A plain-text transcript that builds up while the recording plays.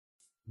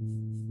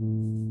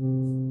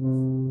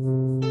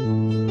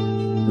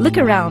Look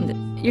around.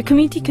 Your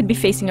community could be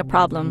facing a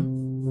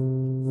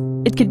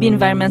problem. It could be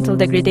environmental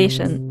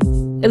degradation,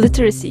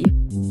 illiteracy,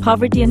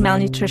 poverty and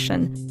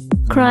malnutrition,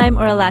 crime,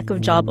 or a lack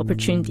of job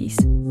opportunities.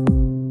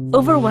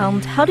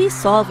 Overwhelmed, how do you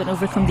solve and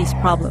overcome these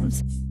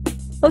problems?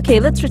 Okay,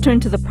 let's return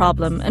to the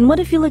problem, and what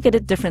if you look at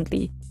it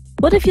differently?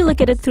 What if you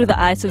look at it through the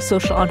eyes of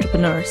social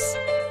entrepreneurs?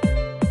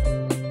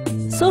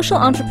 Social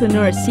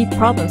entrepreneurs see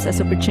problems as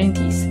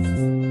opportunities,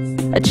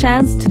 a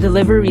chance to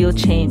deliver real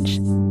change.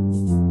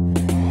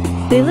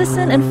 They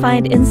listen and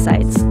find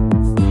insights,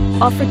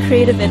 offer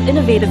creative and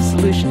innovative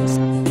solutions.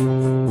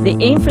 They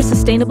aim for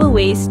sustainable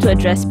ways to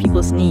address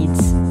people's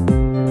needs.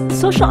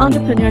 Social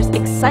entrepreneurs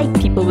excite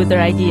people with their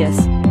ideas,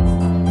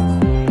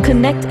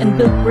 connect and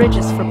build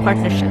bridges for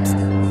partnerships,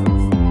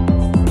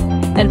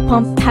 and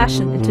pump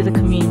passion into the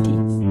community.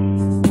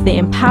 They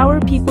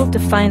empower people to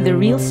find the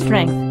real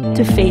strength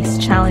to face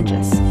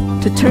challenges,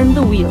 to turn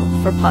the wheel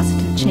for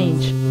positive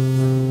change.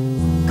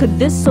 Could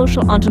this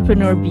social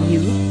entrepreneur be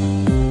you?